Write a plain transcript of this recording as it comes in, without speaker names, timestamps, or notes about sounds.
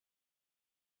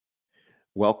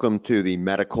Welcome to the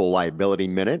Medical Liability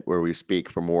Minute, where we speak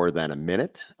for more than a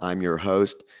minute. I'm your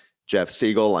host, Jeff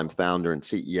Siegel. I'm founder and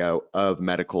CEO of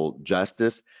Medical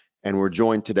Justice, and we're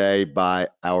joined today by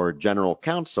our General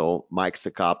Counsel, Mike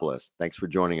Sakopoulos. Thanks for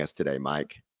joining us today,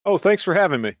 Mike. Oh, thanks for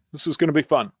having me. This is going to be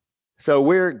fun. So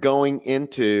we're going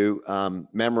into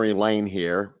memory lane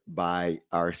here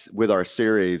with our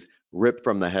series, Rip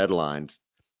from the Headlines.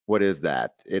 What is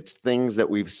that? It's things that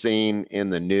we've seen in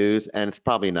the news, and it's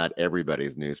probably not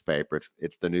everybody's newspaper.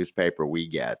 It's the newspaper we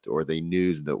get or the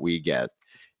news that we get.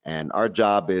 And our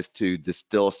job is to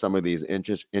distill some of these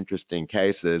interesting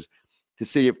cases to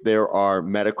see if there are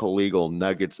medical legal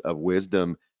nuggets of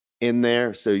wisdom in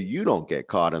there so you don't get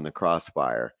caught in the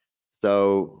crossfire.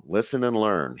 So listen and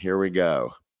learn. Here we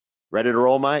go. Ready to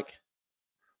roll, Mike?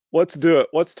 Let's do it.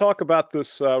 Let's talk about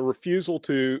this refusal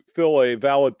to fill a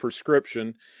valid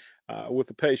prescription with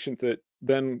a patient that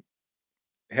then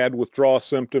had withdrawal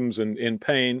symptoms and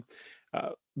pain.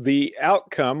 The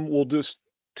outcome, we'll just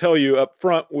tell you up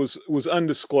front, was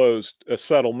undisclosed, a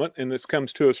settlement, and this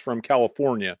comes to us from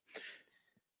California.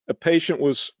 A patient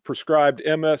was prescribed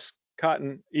MS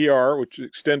Cotton ER, which is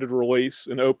extended release,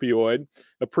 an opioid,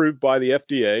 approved by the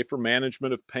FDA for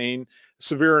management of pain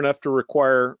severe enough to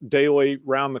require daily,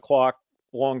 round the clock,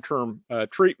 long term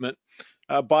treatment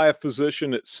by a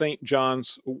physician at St.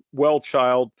 John's Well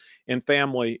Child and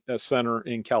Family Center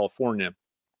in California.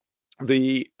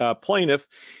 The plaintiff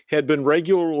had been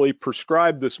regularly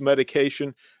prescribed this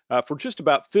medication for just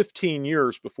about 15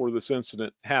 years before this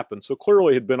incident happened. So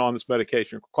clearly had been on this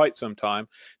medication for quite some time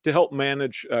to help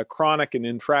manage chronic and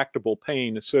intractable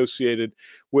pain associated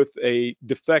with a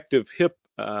defective hip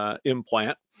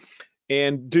implant.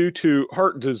 And due to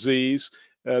heart disease,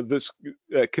 this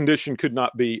condition could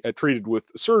not be treated with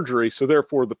surgery. So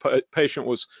therefore, the patient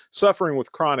was suffering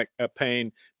with chronic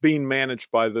pain being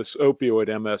managed by this opioid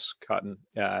MS Cotton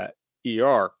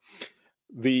ER.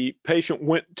 The patient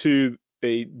went to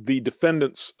the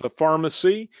defendant's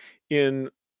pharmacy in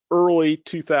early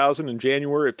 2000, in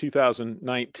January of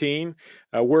 2019,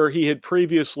 where he had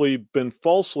previously been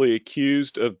falsely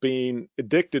accused of being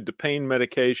addicted to pain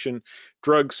medication,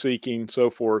 drug seeking, so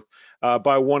forth,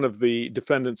 by one of the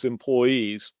defendant's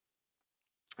employees.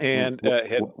 And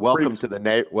welcome to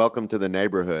the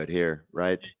neighborhood here,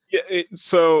 right? Yeah,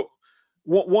 so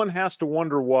one has to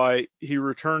wonder why he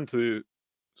returned to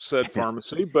said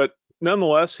pharmacy, but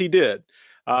nonetheless, he did.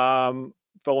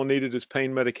 Fellow needed his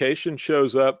pain medication,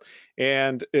 shows up,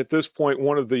 and at this point,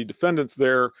 one of the defendants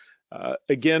there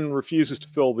again refuses to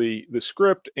fill the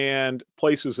script and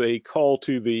places a call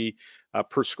to the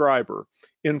prescriber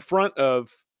in front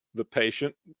of the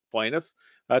patient plaintiff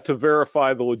to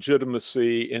verify the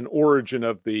legitimacy and origin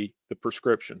of the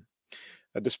prescription.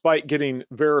 Despite getting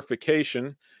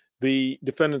verification, the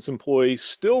defendant's employee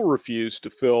still refused to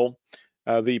fill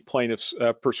the plaintiff's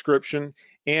prescription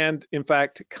and, in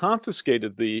fact,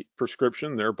 confiscated the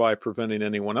prescription, thereby preventing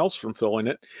anyone else from filling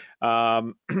it,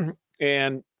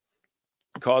 and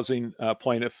causing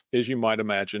plaintiff, as you might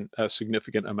imagine, a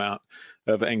significant amount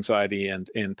of anxiety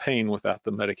and pain without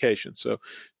the medication. So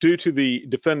due to the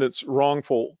defendant's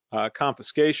wrongful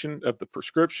confiscation of the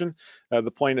prescription,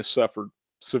 the plaintiff suffered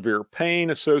severe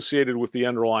pain associated with the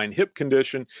underlying hip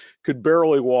condition, could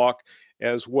barely walk,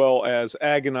 as well as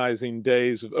agonizing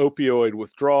days of opioid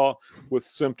withdrawal with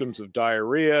symptoms of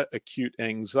diarrhea, acute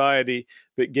anxiety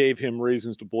that gave him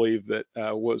reasons to believe that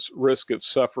was risk of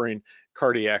suffering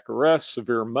cardiac arrest,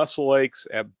 severe muscle aches,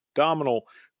 abdominal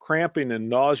cramping, and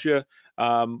nausea.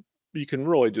 You can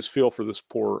really just feel for this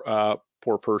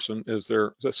poor person as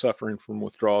they're suffering from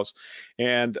withdrawals.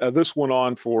 And this went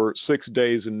on for 6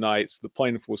 days and nights. The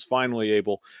plaintiff was finally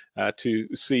able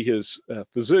to see his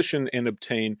physician and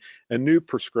obtain a new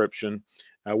prescription,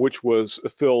 which was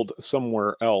filled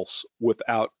somewhere else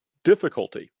without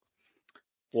difficulty.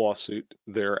 Lawsuit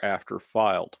thereafter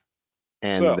filed.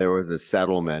 And So, there was a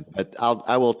settlement. But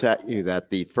I will tell you that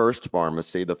the first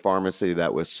pharmacy, the pharmacy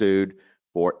that was sued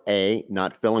for A,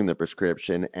 not filling the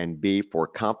prescription, and B, for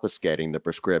confiscating the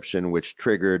prescription, which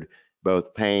triggered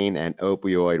both pain and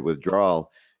opioid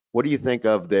withdrawal. What do you think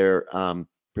of their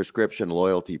prescription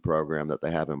loyalty program that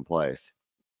they have in place?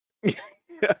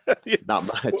 Not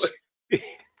much.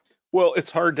 well,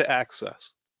 it's hard to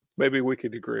access. Maybe we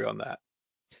could agree on that.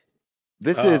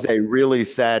 This is Um, a really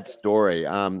sad story.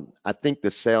 I think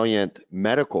the salient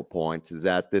medical points is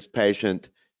that this patient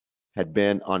had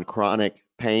been on chronic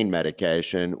pain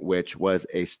medication, which was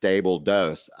a stable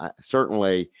dose.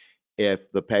 Certainly,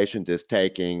 if the patient is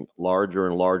taking larger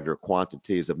and larger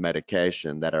quantities of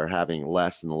medication that are having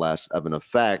less and less of an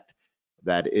effect,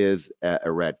 that is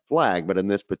a red flag. But in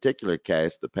this particular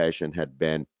case, the patient had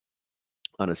been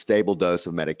on a stable dose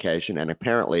of medication, and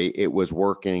apparently it was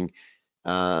working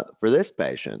for this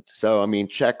patient. So, I mean,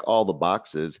 check all the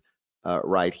boxes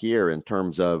right here in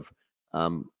terms of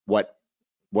what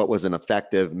was an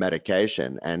effective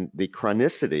medication, and the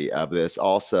chronicity of this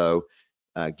also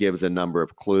gives a number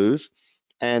of clues.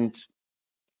 And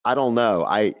I don't know.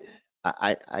 I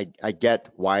get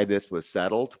why this was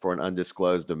settled for an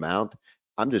undisclosed amount.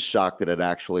 I'm just shocked that it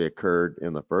actually occurred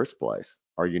in the first place.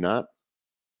 Are you not?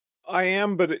 I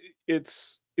am, but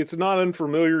it's not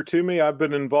unfamiliar to me. I've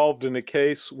been involved in a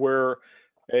case where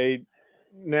a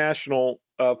national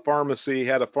pharmacy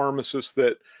had a pharmacist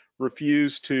that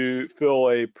refused to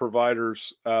fill a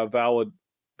provider's valid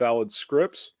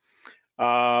scripts,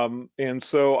 and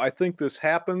so I think this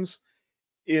happens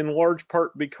in large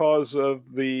part because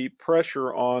of the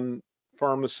pressure on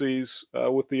pharmacies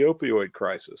with the opioid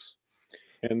crisis.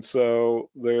 And so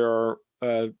they are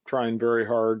trying very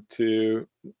hard to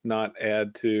not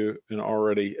add to an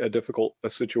already a difficult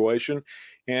situation.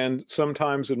 And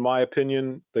sometimes, in my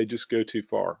opinion, they just go too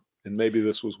far. And maybe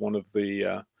this was one of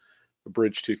the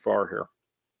bridge too far here.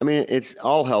 I mean, it's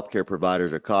all healthcare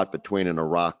providers are caught between a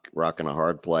rock and a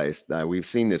hard place. We've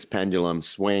seen this pendulum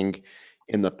swing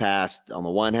in the past. On the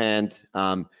one hand,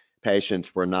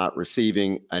 patients were not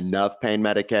receiving enough pain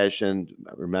medication.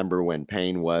 Remember when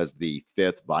pain was the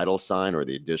fifth vital sign or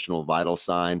the additional vital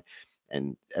sign,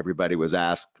 and everybody was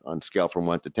asked on a scale from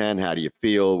 1 to 10, how do you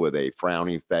feel, with a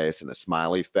frowny face and a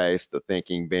smiley face, the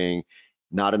thinking being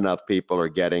not enough people are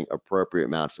getting appropriate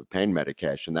amounts of pain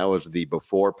medication. That was the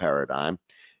before paradigm.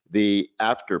 The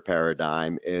after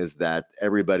paradigm is that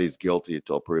everybody's guilty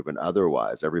until proven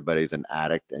otherwise. Everybody's an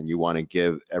addict, and you want to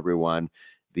give everyone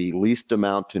the least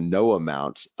amount to no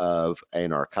amounts of a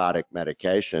narcotic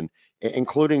medication,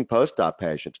 including post-op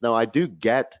patients. Now, I do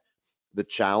get the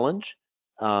challenge,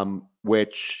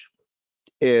 which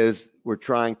is we're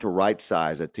trying to right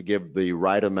size it to give the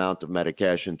right amount of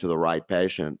medication to the right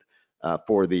patient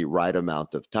for the right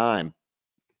amount of time.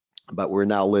 But we're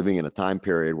now living in a time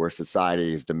period where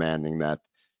society is demanding that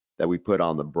we put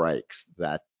on the brakes.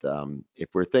 That if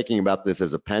we're thinking about this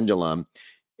as a pendulum,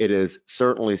 it is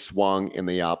certainly swung in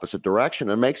the opposite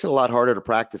direction and makes it a lot harder to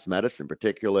practice medicine,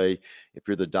 particularly if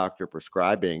you're the doctor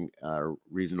prescribing a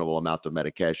reasonable amount of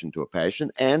medication to a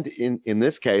patient. And in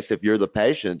this case, if you're the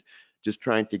patient just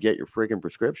trying to get your friggin'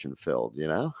 prescription filled, you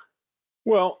know?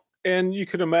 Well, and you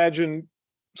can imagine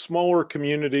smaller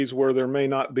communities where there may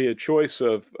not be a choice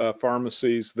of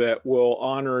pharmacies that will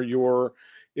honor your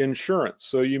insurance.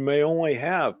 So you may only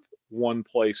have one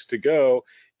place to go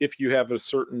if you have a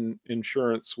certain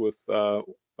insurance with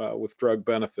drug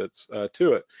benefits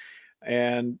to it,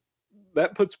 and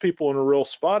that puts people in a real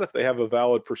spot if they have a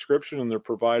valid prescription and their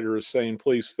provider is saying,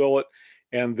 "Please fill it,"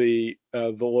 and the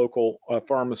local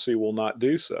pharmacy will not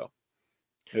do so.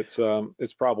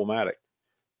 It's problematic.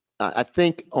 I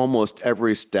think almost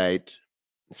every state,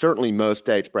 certainly most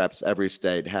states, perhaps every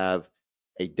state, have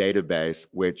a database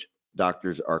which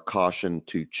doctors are cautioned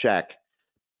to check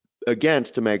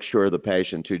against to make sure the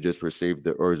patient who just received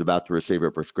or is about to receive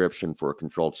a prescription for a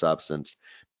controlled substance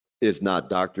is not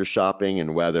doctor shopping,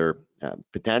 and whether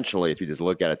potentially, if you just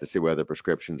look at it to see whether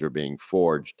prescriptions are being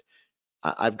forged.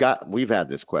 We've had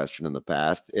this question in the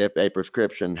past. If a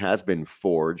prescription has been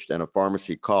forged and a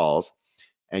pharmacy calls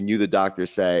and you, the doctor,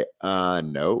 say,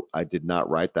 no, I did not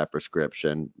write that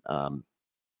prescription. I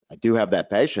do have that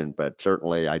patient, but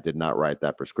certainly I did not write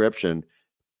that prescription.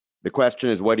 The question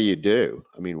is, what do you do?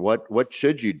 I mean, what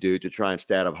should you do to try and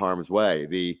stay out of harm's way?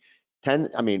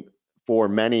 I mean, for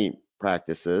many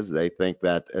practices, they think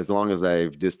that as long as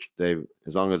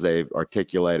they've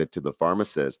articulated to the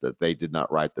pharmacist that they did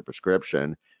not write the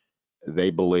prescription,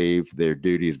 they believe their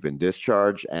duty has been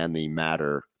discharged and the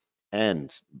matter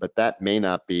ends. But that may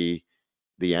not be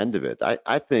the end of it.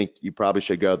 I think you probably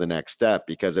should go the next step,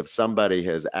 because if somebody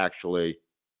has actually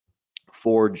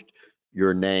forged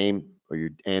your name or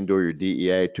your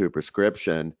DEA to a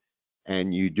prescription,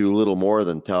 and you do little more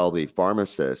than tell the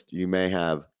pharmacist, you may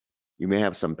have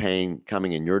some pain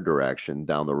coming in your direction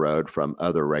down the road from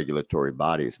other regulatory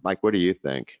bodies. Mike, what do you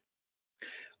think?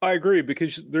 I agree,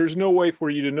 because there's no way for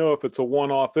you to know if it's a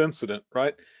one-off incident,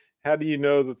 right? How do you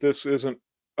know that this isn't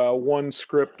one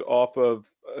script off of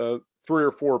 3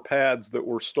 or 4 pads that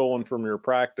were stolen from your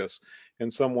practice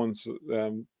and someone's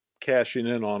cashing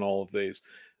in on all of these?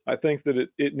 I think that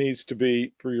it needs to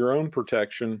be, for your own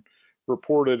protection,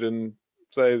 reported and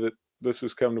say that this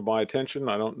has come to my attention.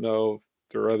 I don't know if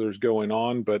there are others going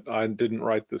on, but I didn't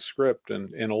write the script,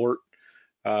 and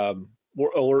um,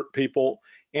 alert people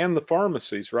and the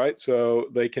pharmacies, right? So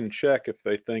they can check if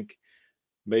they think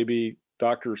maybe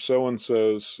Dr.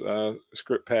 So-and-so's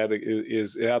script pad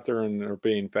is out there and are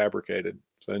being fabricated.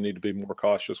 So they need to be more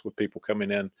cautious with people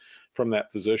coming in from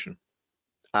that physician.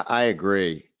 I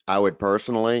agree. I would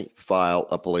personally file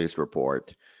a police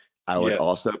report. I would Yes.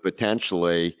 also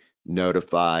potentially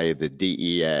notify the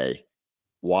DEA.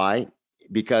 Why?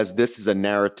 Because this is a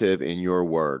narrative in your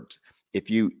words. If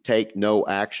you take no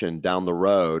action down the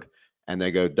road and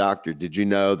they go, Doctor, did you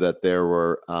know that there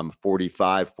were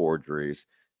 45 forgeries?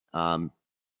 Um,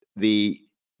 the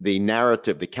the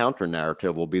narrative, the counter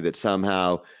narrative will be that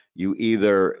somehow you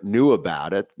either knew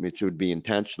about it, which would be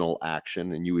intentional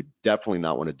action, and you would definitely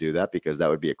not want to do that because that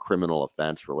would be a criminal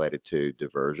offense related to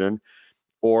diversion,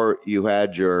 or you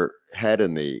had your head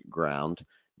in the ground,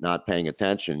 not paying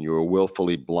attention. You were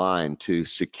willfully blind to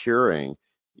securing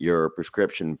your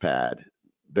prescription pad.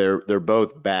 They're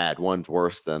both bad. One's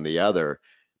worse than the other.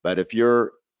 But if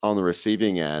you're on the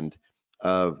receiving end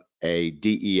of a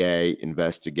DEA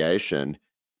investigation,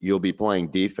 you'll be playing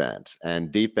defense.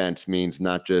 And defense means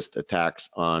not just attacks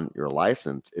on your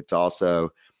license, it's also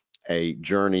a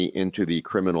journey into the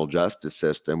criminal justice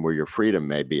system where your freedom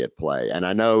may be at play. And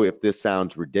I know if this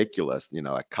sounds ridiculous,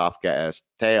 a Kafkaesque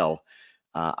tale,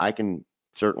 I can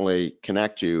certainly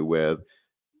connect you with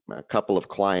a couple of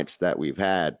clients that we've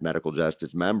had, medical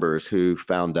justice members, who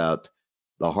found out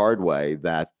the hard way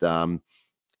that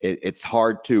it's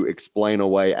hard to explain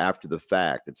away after the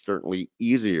fact. It's certainly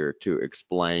easier to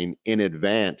explain in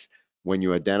advance when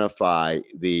you identify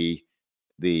the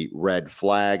red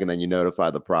flag and then you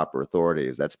notify the proper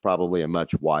authorities. That's probably a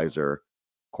much wiser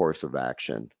course of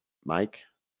action. Mike?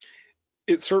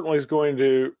 It certainly is going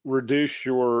to reduce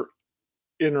your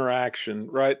interaction,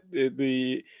 right?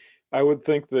 I would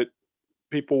think that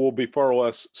people will be far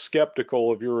less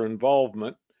skeptical of your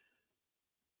involvement.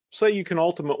 Say you can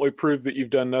ultimately prove that you've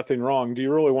done nothing wrong. Do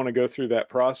you really want to go through that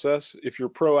process? If you're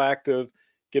proactive,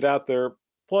 get out there.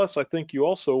 Plus, I think you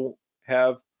also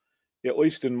have, at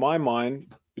least in my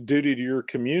mind, a duty to your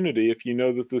community. If you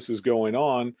know that this is going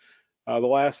on, the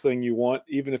last thing you want,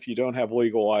 even if you don't have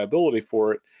legal liability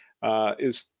for it,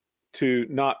 is to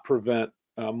not prevent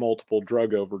multiple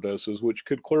drug overdoses, which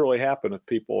could clearly happen if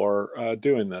people are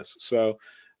doing this. So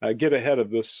get ahead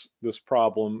of this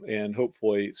problem and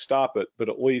hopefully stop it, but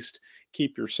at least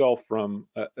keep yourself from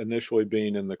initially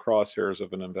being in the crosshairs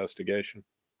of an investigation.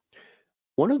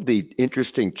 One of the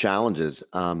interesting challenges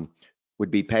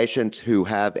would be patients who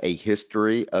have a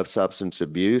history of substance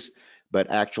abuse, but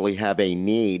actually have a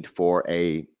need for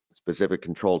a specific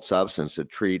controlled substance to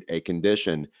treat a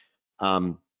condition.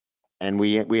 Um, and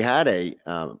we had a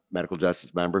medical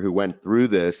justice member who went through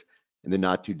this in the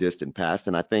not too distant past,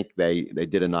 and I think they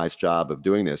did a nice job of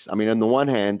doing this. I mean, on the one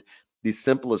hand, the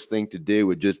simplest thing to do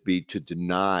would just be to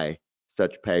deny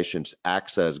such patients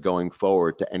access going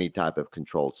forward to any type of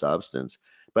controlled substance.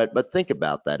 But think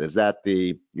about that. Is that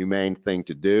the humane thing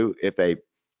to do? If a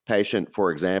patient,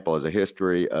 for example, has a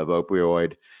history of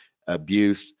opioid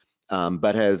abuse,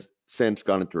 but has since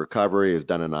gone into recovery, has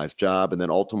done a nice job, and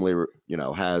then ultimately,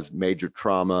 has major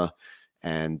trauma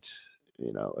and,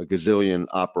 a gazillion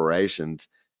operations.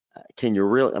 Can you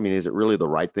really, I mean, is it really the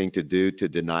right thing to do to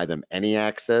deny them any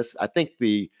access? I think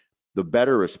the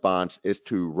better response is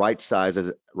to right size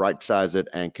it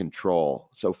and control.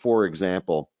 So for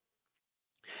example,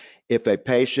 if a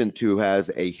patient who has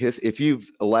if you've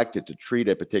elected to treat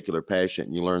a particular patient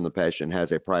and you learn the patient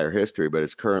has a prior history but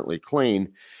is currently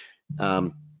clean,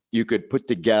 um, you could put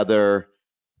together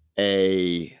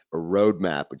a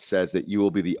roadmap which says that you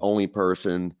will be the only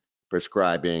person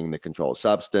prescribing the controlled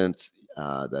substance,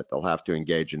 that they'll have to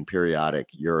engage in periodic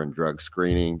urine drug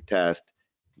screening test.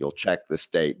 You'll check the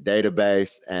state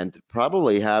database and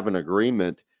probably have an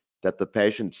agreement that the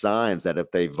patient signs that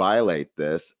if they violate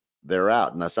this, they're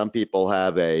out. Now, some people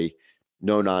have a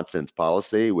no nonsense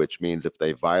policy, which means if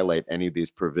they violate any of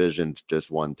these provisions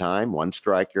just one time, one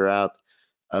strike, you're out.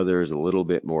 Others a little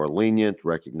bit more lenient,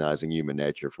 recognizing human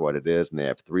nature for what it is, and they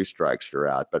have three strikes, you're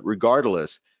out. But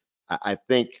regardless, I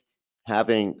think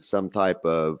having some type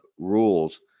of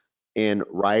rules in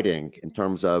writing in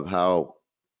terms of how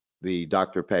the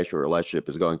doctor-patient relationship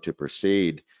is going to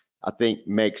proceed, I think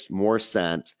makes more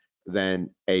sense than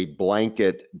a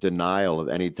blanket denial of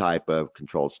any type of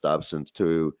controlled substance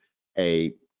to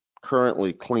a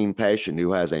currently clean patient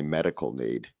who has a medical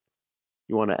need.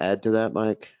 You want to add to that,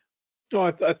 Mike? No,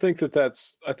 I think that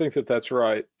that's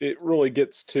right. It really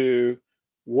gets to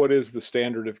what is the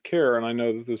standard of care, and I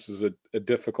know that this is a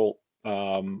difficult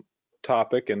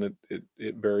topic, and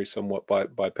it varies somewhat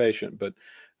by patient, but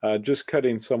just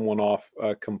cutting someone off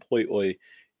completely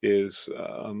is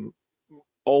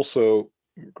also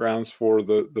grounds for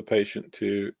the patient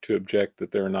to object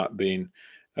that they're not being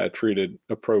treated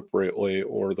appropriately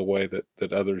or the way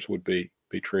that others would be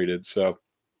treated. So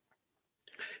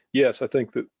yes, I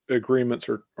think that agreements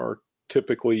are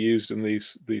typically used in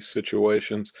these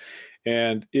situations.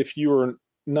 And if you are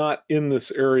not in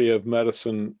this area of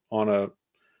medicine on a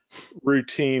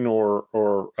routine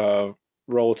or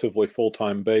relatively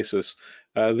full-time basis,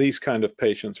 these kind of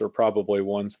patients are probably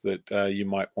ones that you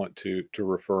might want to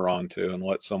refer on to and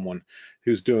let someone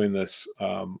who's doing this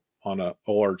on a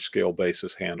large-scale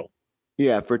basis handle.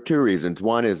 Yeah, for two reasons.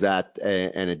 One is that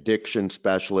an addiction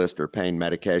specialist or pain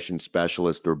medication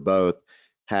specialist or both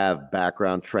have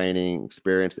background training,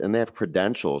 experience, and they have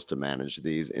credentials to manage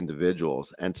these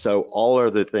individuals. And so all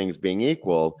other things being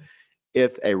equal,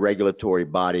 if a regulatory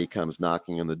body comes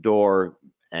knocking on the door,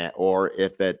 or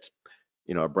if it's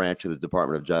a branch of the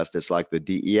Department of Justice like the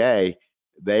DEA,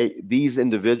 these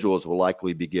individuals will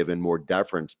likely be given more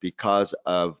deference because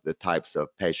of the types of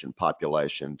patient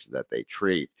populations that they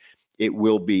treat. It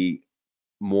will be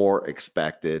more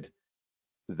expected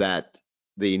that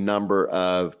the number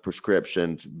of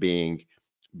prescriptions being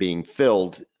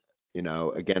filled,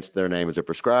 against their name as a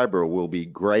prescriber will be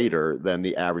greater than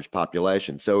the average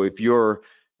population. So if you're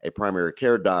a primary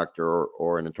care doctor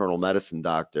or an internal medicine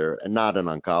doctor, and not an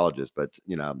oncologist, but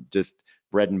just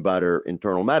bread and butter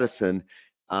internal medicine,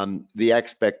 the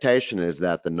expectation is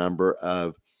that the number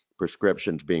of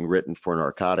prescriptions being written for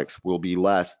narcotics will be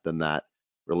less than that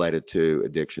related to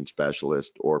addiction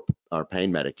specialists or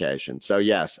pain medication. So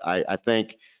yes, I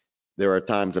think there are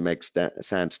times it makes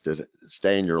sense to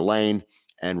stay in your lane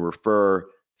and refer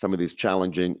some of these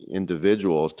challenging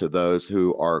individuals to those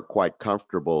who are quite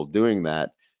comfortable doing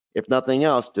that. If nothing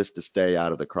else, just to stay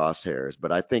out of the crosshairs.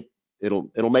 But I think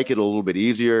it'll make it a little bit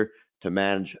easier to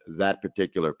manage that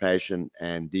particular patient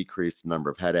and decrease the number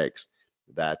of headaches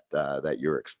that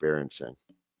you're experiencing.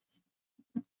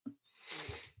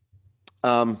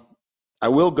 I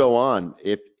will go on.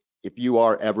 If you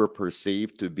are ever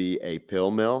perceived to be a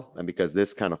pill mill, and because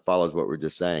this kind of follows what we're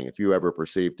just saying, if you ever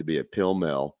perceived to be a pill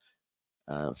mill,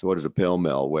 so what is a pill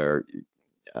mill? Where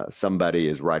somebody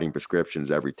is writing prescriptions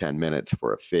every 10 minutes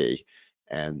for a fee,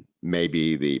 and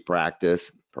maybe the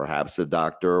practice, perhaps a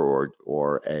doctor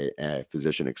or a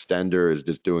physician extender is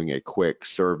just doing a quick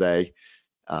survey,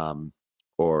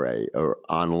 or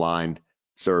online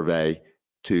survey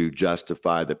to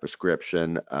justify the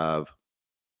prescription of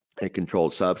a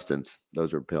controlled substance.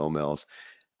 Those are pill mills.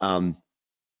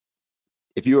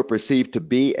 If you are perceived to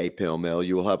be a pill mill,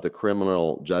 you will have the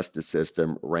criminal justice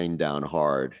system rain down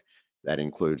hard. That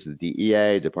includes the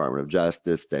DEA, Department of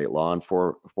Justice, state law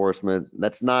enforcement.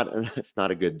 That's not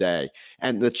a good day.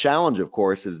 And the challenge, of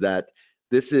course, is that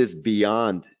this is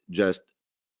beyond just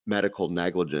medical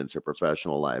negligence or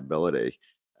professional liability.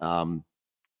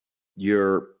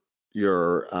 You'll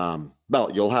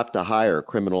have to hire a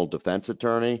criminal defense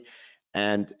attorney,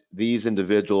 and these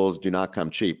individuals do not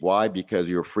come cheap. Why? Because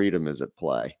your freedom is at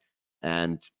play,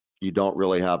 and you don't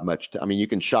really have much I mean, you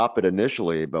can shop it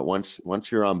initially, but once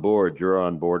you're on board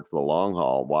for the long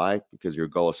haul. Why? Because your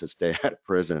goal is to stay out of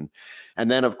prison. And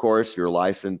then, of course, your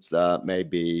license may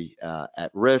be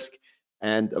at risk.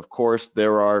 And of course,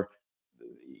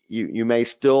 you may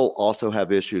still also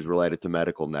have issues related to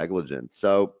medical negligence.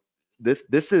 So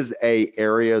this is a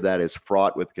area that is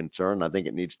fraught with concern. I think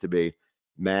it needs to be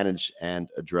managed and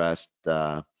addressed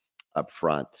up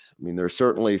front. I mean, there's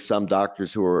certainly some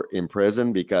doctors who are in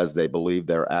prison because they believe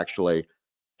they're actually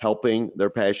helping their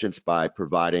patients by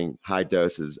providing high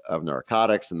doses of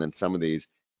narcotics, and then some of these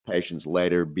patients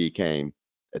later became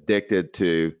addicted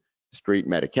to street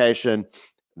medication.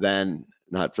 Then,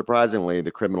 not surprisingly, the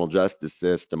criminal justice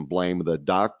system blamed the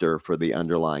doctor for the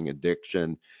underlying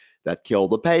addiction that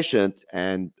killed the patient,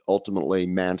 and ultimately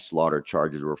manslaughter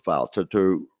charges were filed. So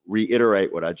to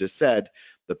reiterate what I just said,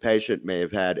 the patient may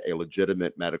have had a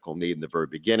legitimate medical need in the very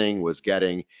beginning, was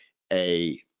getting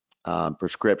a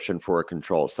prescription for a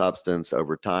controlled substance.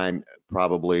 Over time,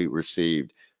 probably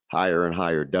received higher and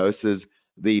higher doses.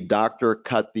 The doctor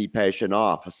cut the patient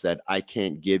off, said, I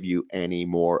can't give you any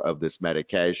more of this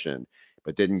medication,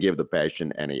 but didn't give the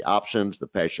patient any options. The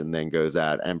patient then goes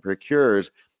out and procures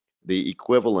the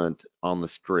equivalent on the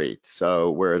street.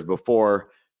 So whereas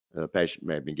before the patient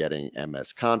may have been getting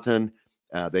MS Contin,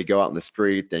 they go out in the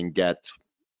street and get,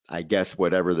 I guess,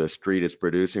 whatever the street is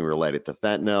producing related to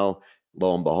fentanyl.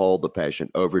 Lo and behold, the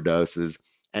patient overdoses,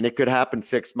 and it could happen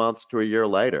 6 months to a year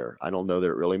later. I don't know that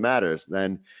it really matters.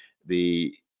 Then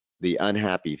the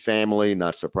unhappy family,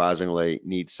 not surprisingly,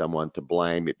 needs someone to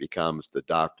blame. It becomes the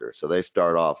doctor. So they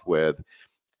start off with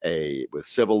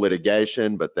civil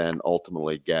litigation, but then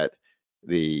ultimately get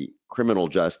the criminal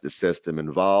justice system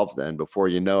involved, and before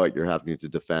you know it, you're having to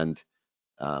defend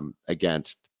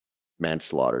against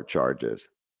manslaughter charges.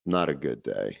 Not a good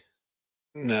day.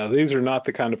 No, these are not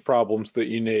the kind of problems that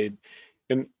you need.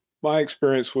 And my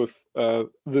experience with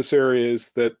this area is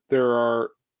that there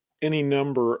are any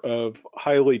number of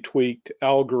highly tweaked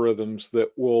algorithms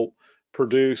that will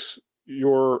produce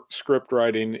your script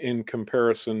writing in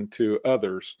comparison to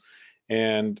others.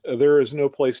 And there is no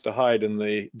place to hide in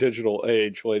the digital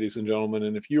age, ladies and gentlemen.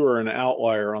 And if you are an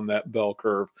outlier on that bell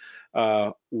curve,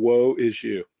 woe is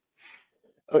you.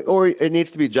 Or it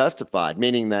needs to be justified,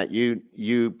 meaning that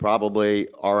you probably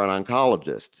are an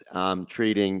oncologist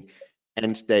treating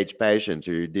end-stage patients,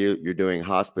 or you're doing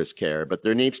hospice care, but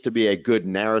there needs to be a good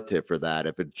narrative for that.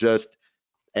 If it's just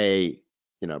a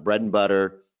bread and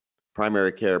butter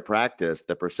primary care practice,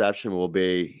 the perception will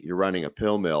be you're running a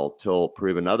pill mill till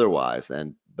proven otherwise,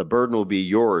 and the burden will be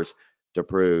yours to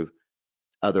prove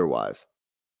otherwise.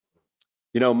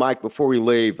 Mike, before we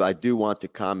leave, I do want to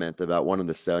comment about one of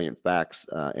the salient facts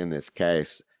in this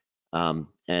case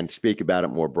and speak about it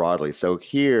more broadly. So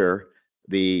here,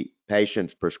 the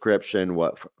patient's prescription,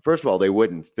 first of all, they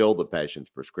wouldn't fill the patient's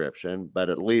prescription, but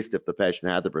at least if the patient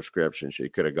had the prescription, she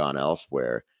could have gone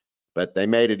elsewhere. But they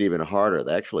made it even harder.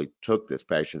 They actually took this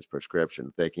patient's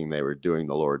prescription thinking they were doing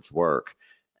the Lord's work.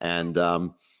 And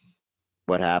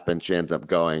what happens, she ends up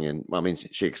going and, I mean,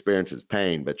 she experiences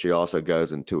pain, but she also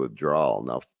goes into withdrawal.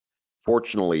 Now,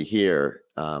 fortunately here,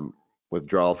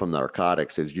 withdrawal from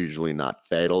narcotics is usually not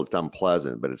fatal. It's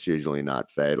unpleasant, but it's usually not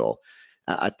fatal.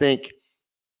 I think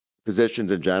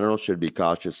physicians in general should be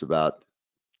cautious about,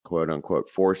 quote unquote,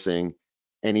 forcing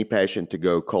any patient to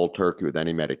go cold turkey with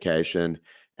any medication.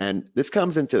 And this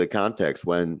comes into the context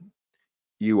when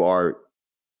you are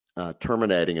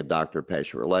terminating a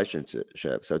doctor-patient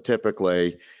relationship. So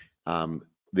typically,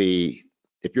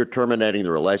 if you're terminating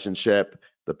the relationship,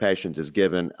 the patient is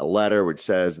given a letter which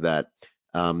says that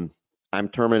I'm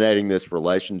terminating this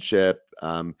relationship.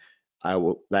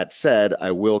 That said,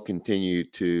 I will continue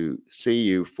to see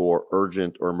you for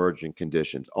urgent or emergent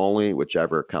conditions only,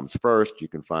 whichever comes first. You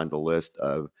can find a list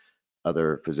of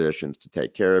other physicians to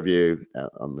take care of you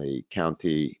on the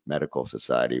County Medical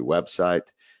Society website.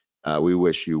 We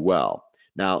wish you well.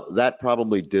 Now, that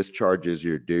probably discharges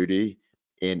your duty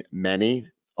in many,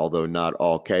 although not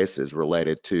all cases,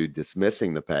 related to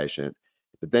dismissing the patient.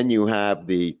 But then you have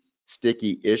the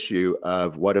sticky issue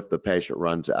of what if the patient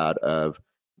runs out of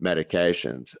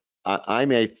medications.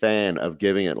 I'm a fan of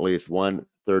giving at least one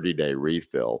 30-day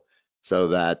refill so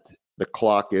that the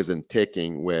clock isn't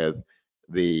ticking with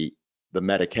the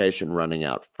medication running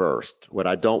out first. What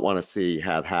I don't want to see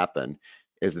have happen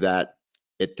is that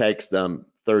it takes them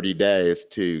 30 days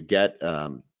to get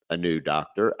a new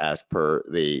doctor as per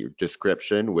the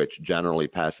description, which generally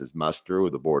passes muster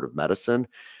with the Board of Medicine.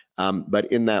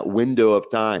 But in that window of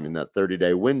time, in that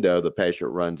 30-day window, the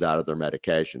patient runs out of their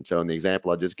medication. So in the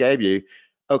example I just gave you,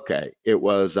 okay, it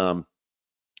was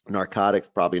narcotics,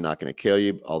 probably not going to kill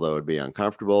you, although it'd be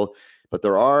uncomfortable. But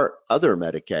there are other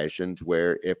medications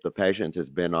where if the patient has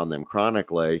been on them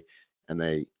chronically and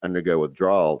they undergo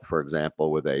withdrawal, for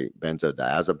example, with a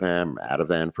benzodiazepam,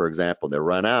 Ativan, for example, they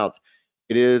run out,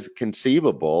 it is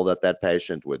conceivable that that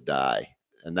patient would die.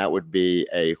 And that would be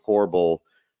a horrible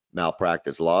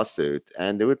malpractice lawsuit.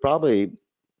 And it would arguably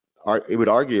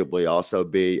also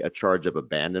be a charge of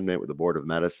abandonment with the Board of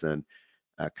Medicine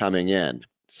coming in.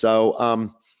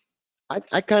 So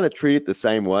I kind of treat it the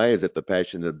same way as if the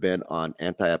patient had been on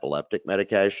anti-epileptic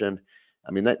medication.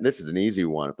 I mean, this is an easy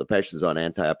one. If the patient's on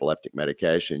anti-epileptic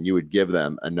medication, you would give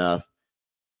them enough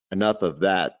of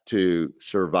that to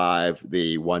survive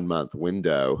the 1 month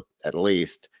window at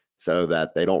least, so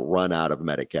that they don't run out of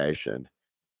medication.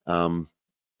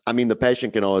 I mean, the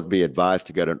patient can always be advised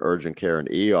to go to an urgent care and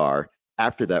ER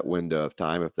after that window of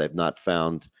time if they've not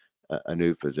found a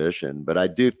new physician. But I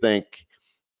do think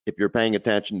if you're paying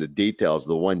attention to details,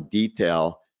 the one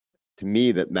detail to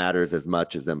me that matters as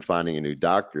much as them finding a new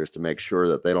doctor is to make sure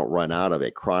that they don't run out of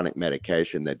a chronic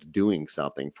medication that's doing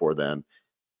something for them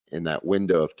in that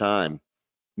window of time,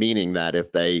 meaning that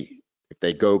if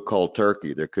they go cold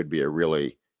turkey, there could be a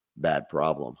really bad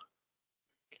problem.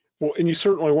 Well, and you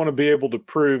certainly want to be able to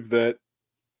prove that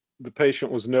the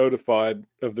patient was notified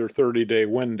of their 30-day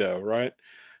window, right?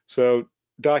 So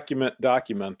document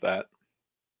that.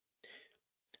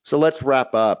 So let's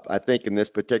wrap up. I think in this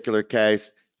particular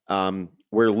case,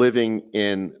 we're living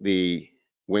in the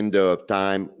window of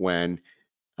time when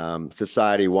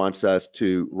society wants us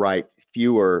to write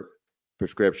fewer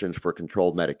prescriptions for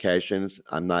controlled medications.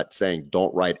 I'm not saying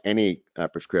don't write any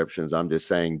prescriptions. I'm just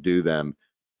saying do them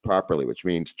properly, which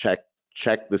means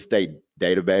check the state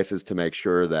databases to make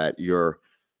sure that your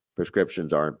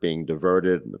prescriptions aren't being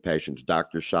diverted and the patient's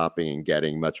doctor shopping and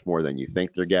getting much more than you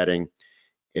think they're getting.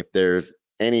 If there's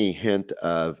any hint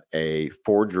of a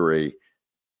forgery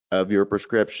of your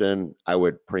prescription, I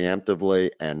would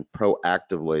preemptively and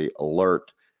proactively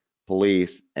alert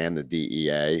police and the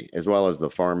DEA, as well as the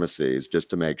pharmacies, just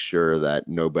to make sure that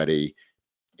nobody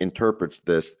interprets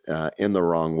this in the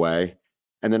wrong way.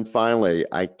 And then finally,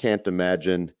 I can't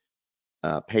imagine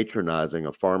patronizing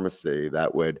a pharmacy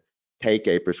that would take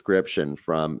a prescription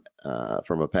from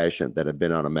a patient that had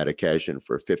been on a medication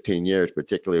for 15 years,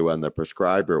 particularly when the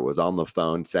prescriber was on the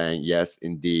phone saying, "Yes,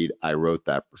 indeed, I wrote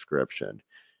that prescription."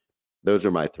 Those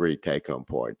are my three take-home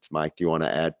points. Mike, do you want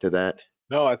to add to that?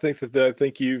 No, I think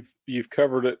you've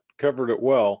covered it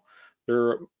well.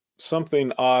 There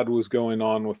something odd was going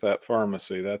on with that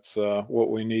pharmacy. That's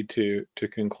what we need to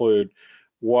conclude.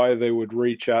 Why they would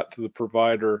reach out to the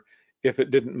provider if it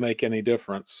didn't make any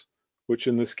difference, which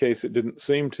in this case it didn't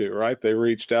seem to, right? They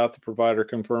reached out, the provider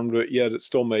confirmed it, yet it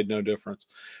still made no difference.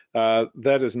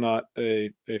 That is not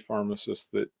a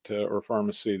pharmacist that or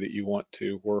pharmacy that you want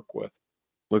to work with.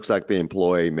 Looks like the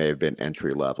employee may have been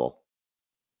entry level.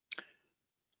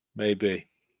 Maybe.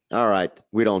 All right,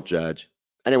 we don't judge.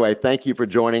 Anyway, thank you for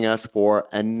joining us for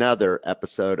another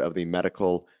episode of the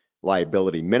Medical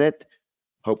Liability Minute.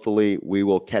 Hopefully, we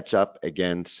will catch up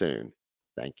again soon.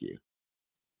 Thank you.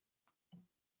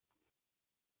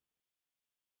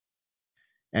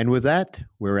 And with that,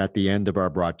 we're at the end of our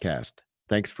broadcast.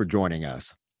 Thanks for joining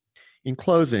us. In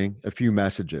closing, a few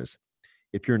messages.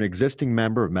 If you're an existing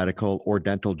member of medical or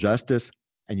dental justice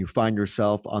and you find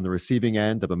yourself on the receiving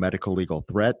end of a medical legal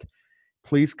threat,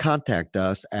 please contact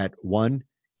us at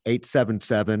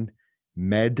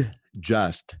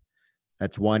 1-877-MED-JUST.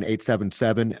 That's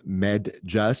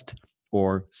 1-877-MED-JUST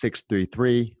or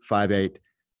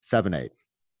 633-5878.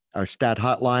 Our STAT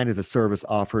hotline is a service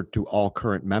offered to all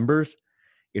current members.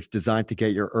 It's designed to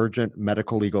get your urgent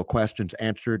medical legal questions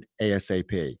answered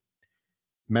ASAP.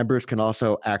 Members can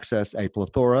also access a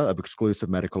plethora of exclusive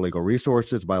medical legal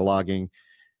resources by logging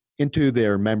into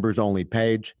their members-only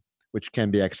page, which can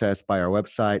be accessed by our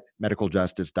website,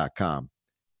 medicaljustice.com.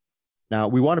 Now,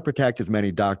 we want to protect as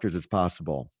many doctors as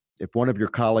possible. If one of your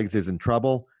colleagues is in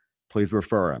trouble, please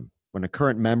refer him. When a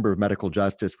current member of Medical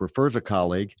Justice refers a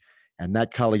colleague and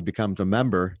that colleague becomes a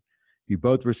member, you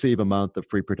both receive a month of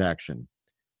free protection.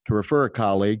 To refer a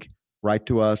colleague, write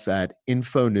to us at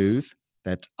InfoNews,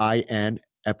 that's IN,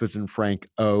 F as in Frank,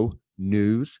 O,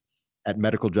 news, at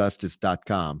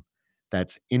medicaljustice.com.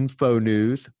 That's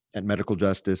InfoNews at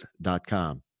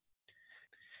medicaljustice.com.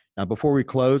 Now, before we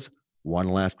close, one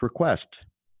last request.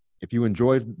 If you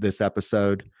enjoyed this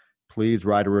episode, please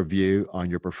write a review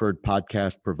on your preferred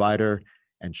podcast provider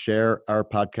and share our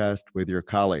podcast with your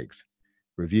colleagues.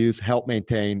 Reviews help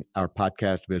maintain our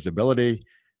podcast visibility,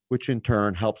 which in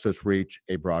turn helps us reach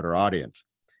a broader audience.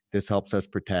 This helps us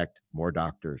protect more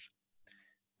doctors.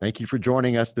 Thank you for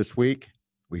joining us this week.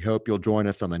 We hope you'll join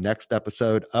us on the next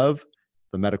episode of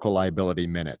the Medical Liability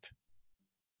Minute.